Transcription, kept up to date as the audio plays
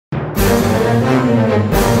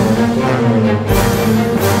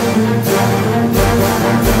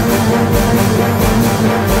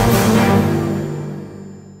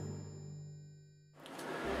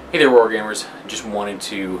there, Wargamers. Just wanted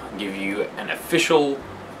to give you an official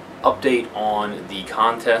update on the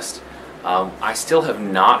contest. I still have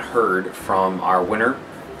not heard from our winner,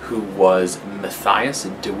 who was Matthias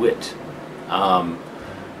DeWitt.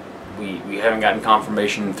 We haven't gotten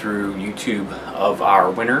confirmation through YouTube of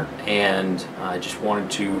our winner, and I just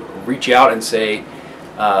wanted to reach out and say,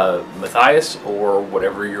 Matthias, or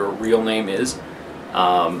whatever your real name is,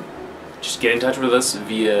 just get in touch with us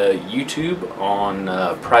via YouTube on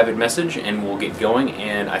private message and we'll get going.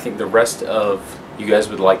 And I think the rest of you guys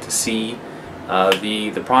would like to see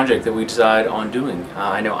the project that we decide on doing.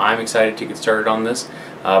 I know I'm excited to get started on this,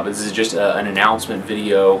 but this is just an announcement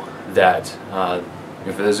video that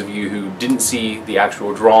for those of you who didn't see the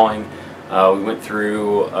actual drawing, we went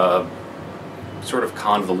through a sort of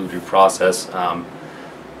convoluted process,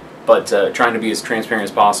 but trying to be as transparent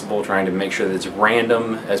as possible, trying to make sure that it's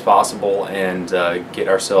random as possible, and get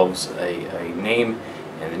ourselves a name.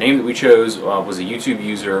 And the name that we chose was a YouTube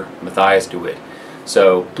user, Matthias DeWitt.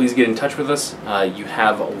 So please get in touch with us. You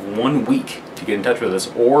have 1 week to get in touch with us,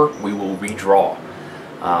 or we will redraw.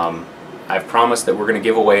 I've promised that we're going to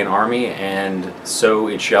give away an army, and so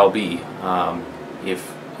it shall be.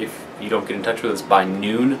 If you don't get in touch with us by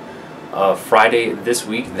noon Friday this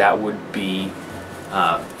week, that would be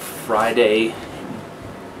Friday.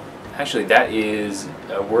 Actually, that is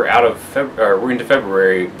we're out of we're into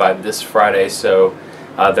February by this Friday, so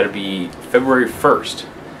that'll be February 1st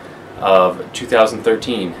of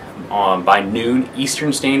 2013 by noon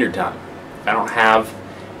Eastern Standard Time. If I don't have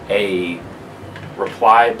a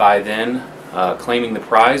reply by then claiming the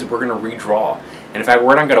prize, we're going to redraw. And in fact,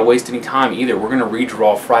 we're not going to waste any time either. We're going to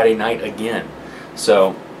redraw Friday night again.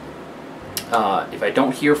 So if I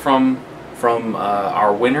don't hear from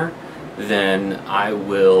our winner, then I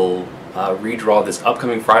will redraw this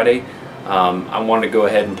upcoming Friday. I wanted to go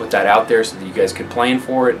ahead and put that out there so that you guys could plan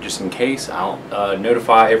for it, just in case. I'll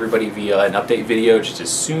notify everybody via an update video just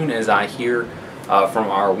as soon as I hear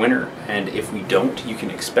from our winner. And if we don't, you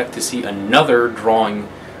can expect to see another drawing,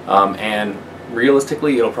 and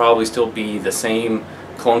realistically it'll probably still be the same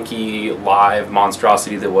clunky live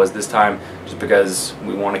monstrosity that was this time, just because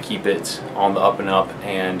we want to keep it on the up and up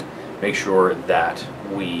and make sure that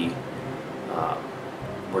we're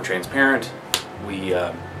transparent. We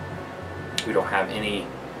don't have any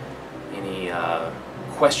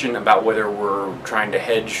question about whether we're trying to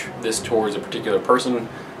hedge this towards a particular person.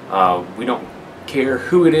 We don't care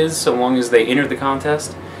who it is, so long as they enter the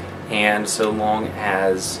contest, and so long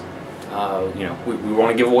as we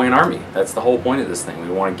want to give away an army. That's the whole point of this thing. We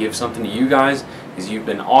want to give something to you guys because you've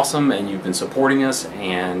been awesome and you've been supporting us,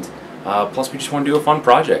 and plus we just want to do a fun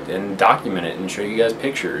project and document it and show you guys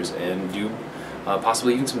pictures and do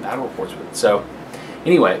possibly even some battle reports with it. So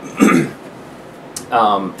anyway,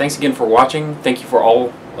 thanks again for watching. Thank you for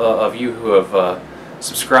all of you who have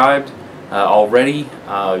subscribed already.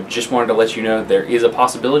 Just wanted to let you know there is a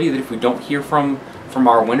possibility that if we don't hear from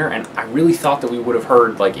our winner, and I really thought that we would have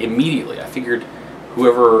heard like immediately. I figured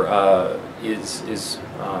whoever is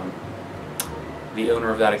the owner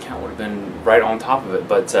of that account would have been right on top of it,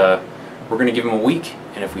 but we're going to give him a week,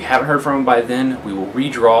 and if we haven't heard from him by then, we will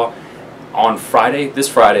redraw on Friday, this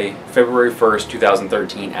Friday, February 1st,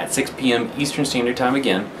 2013 at 6 p.m. Eastern Standard Time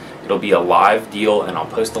again. It'll be a live deal, and I'll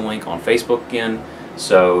post the link on Facebook again,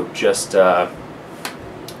 so just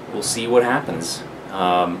we'll see what happens.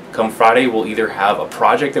 Come Friday, we'll either have a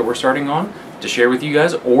project that we're starting on to share with you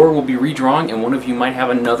guys, or we'll be redrawing, and one of you might have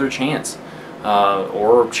another chance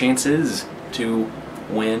or chances to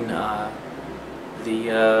win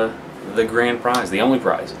the grand prize, the only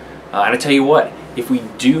prize. And I tell you what, if we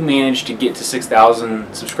do manage to get to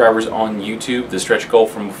 6,000 subscribers on YouTube, the stretch goal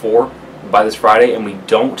from before, by this Friday, and we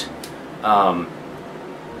don't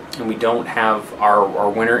have our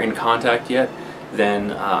winner in contact yet,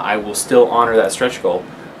 then I will still honor that stretch goal,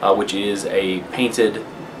 which is a painted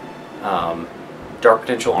Dark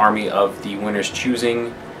Potential army of the winner's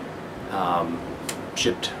choosing,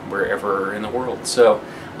 shipped wherever in the world. So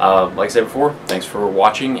like I said before, thanks for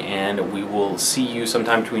watching, and we will see you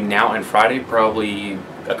sometime between now and Friday, probably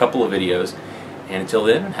a couple of videos, and until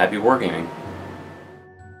then, happy wargaming.